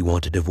 It's if we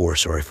want a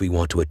divorce or if we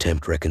want to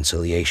attempt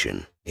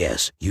reconciliation.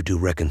 Yes, you do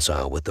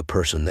reconcile with the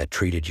person that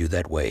treated you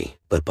that way,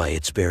 but by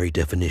its very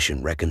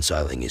definition,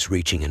 reconciling is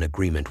reaching an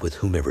agreement with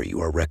whomever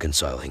you are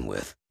reconciling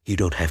with. You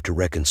don't have to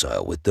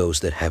reconcile with those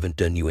that haven't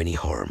done you any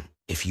harm.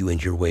 If you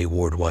and your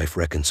wayward wife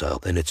reconcile,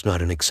 then it's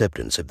not an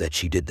acceptance of that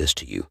she did this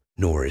to you,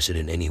 nor is it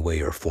in any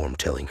way or form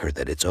telling her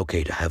that it's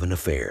okay to have an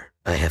affair.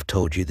 I have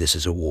told you this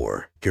is a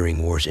war.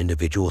 During wars,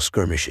 individual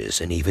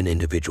skirmishes and even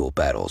individual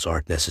battles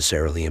aren't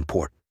necessarily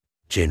important.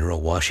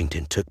 General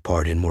Washington took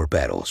part in more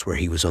battles where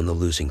he was on the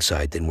losing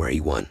side than where he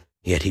won.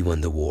 Yet he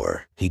won the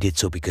war. He did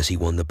so because he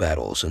won the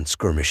battles and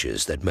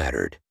skirmishes that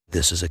mattered.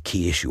 This is a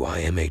key issue,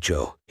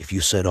 IMHO. If you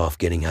set off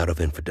getting out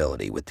of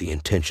infidelity with the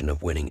intention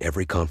of winning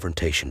every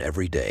confrontation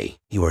every day,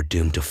 you are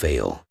doomed to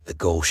fail. The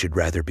goal should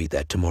rather be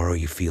that tomorrow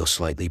you feel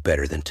slightly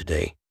better than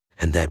today,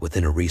 and that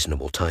within a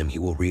reasonable time he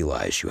will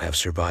realize you have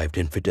survived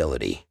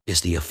infidelity.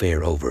 Is the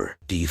affair over?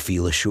 Do you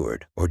feel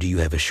assured, or do you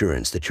have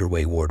assurance that your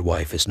wayward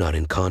wife is not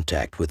in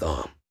contact with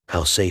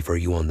How safe are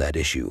you on that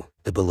issue?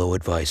 The below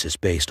advice is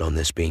based on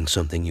this being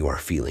something you are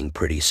feeling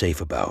pretty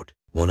safe about.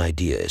 One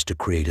idea is to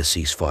create a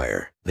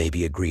ceasefire.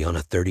 Maybe agree on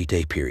a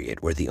 30-day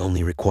period where the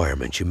only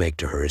requirement you make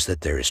to her is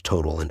that there is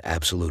total and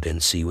absolute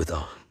NC with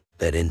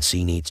That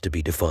NC needs to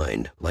be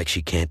defined, like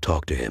she can't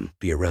talk to him,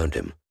 be around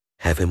him,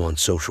 have him on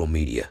social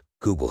media,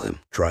 Google him,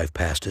 drive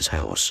past his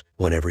house,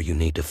 whenever you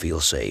need to feel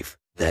safe.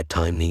 That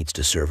time needs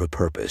to serve a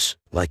purpose,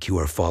 like you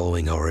are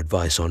following our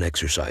advice on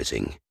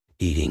exercising,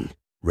 eating,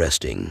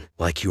 resting,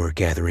 like you are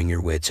gathering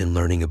your wits and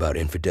learning about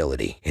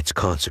infidelity, its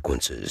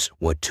consequences,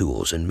 what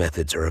tools and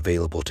methods are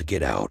available to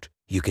get out.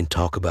 You can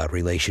talk about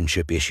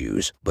relationship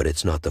issues, but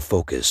it's not the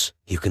focus.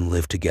 You can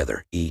live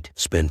together, eat,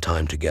 spend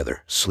time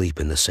together, sleep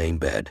in the same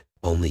bed.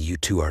 Only you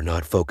two are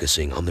not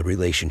focusing on the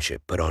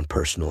relationship but on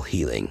personal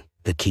healing.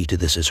 The key to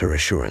this is her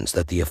assurance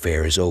that the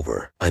affair is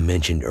over. I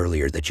mentioned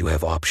earlier that you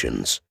have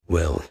options.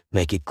 Well,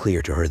 make it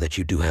clear to her that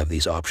you do have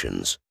these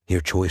options.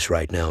 Your choice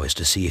right now is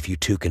to see if you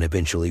two can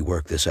eventually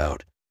work this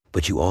out.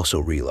 But you also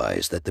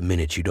realize that the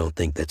minute you don't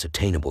think that's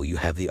attainable, you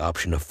have the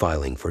option of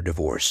filing for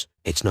divorce.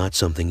 It's not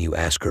something you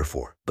ask her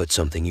for, but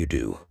something you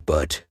do.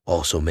 But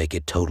also make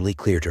it totally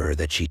clear to her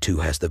that she too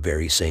has the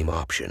very same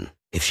option.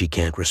 If she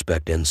can't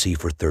respect NC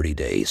for 30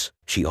 days,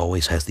 she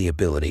always has the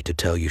ability to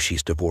tell you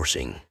she's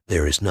divorcing.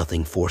 There is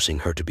nothing forcing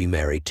her to be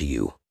married to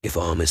you. If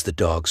is the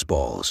dog's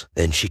balls,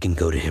 then she can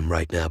go to him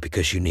right now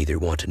because you neither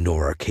want to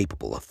nor are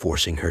capable of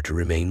forcing her to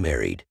remain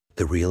married.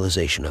 The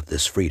realization of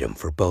this freedom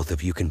for both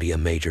of you can be a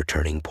major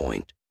turning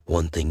point.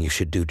 One thing you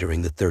should do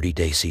during the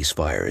 30-day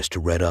ceasefire is to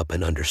read up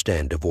and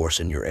understand divorce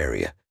in your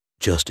area.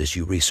 Just as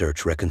you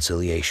research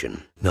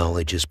reconciliation,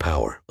 knowledge is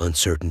power,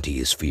 uncertainty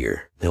is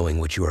fear. Knowing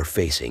what you are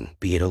facing,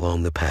 be it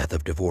along the path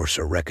of divorce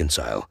or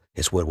reconcile,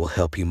 is what will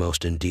help you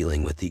most in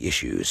dealing with the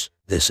issues.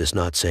 This is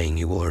not saying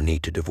you will or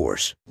need to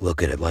divorce.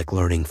 Look at it like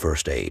learning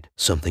first aid,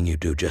 something you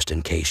do just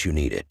in case you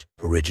need it.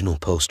 Original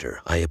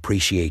poster, I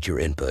appreciate your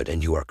input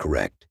and you are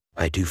correct.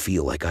 I do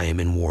feel like I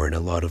am in war in a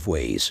lot of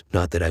ways.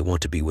 Not that I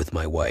want to be with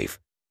my wife,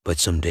 but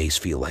some days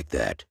feel like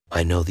that.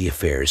 I know the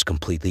affair is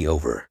completely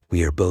over.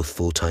 We are both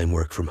full-time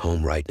work from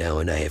home right now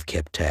and I have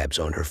kept tabs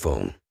on her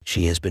phone.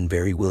 She has been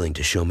very willing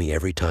to show me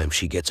every time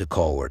she gets a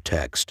call or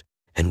text,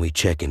 and we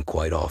check in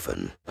quite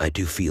often. I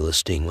do feel a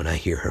sting when I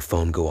hear her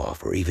phone go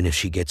off or even if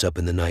she gets up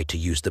in the night to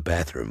use the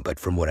bathroom, but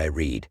from what I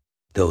read,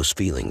 those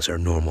feelings are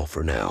normal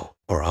for now.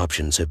 Our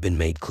options have been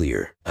made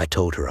clear. I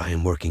told her I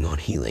am working on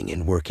healing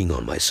and working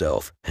on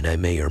myself, and I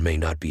may or may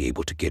not be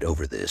able to get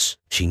over this.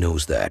 She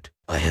knows that.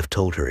 I have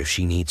told her if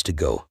she needs to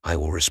go, I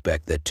will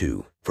respect that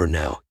too. For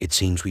now, it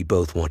seems we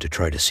both want to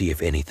try to see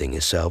if anything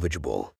is salvageable.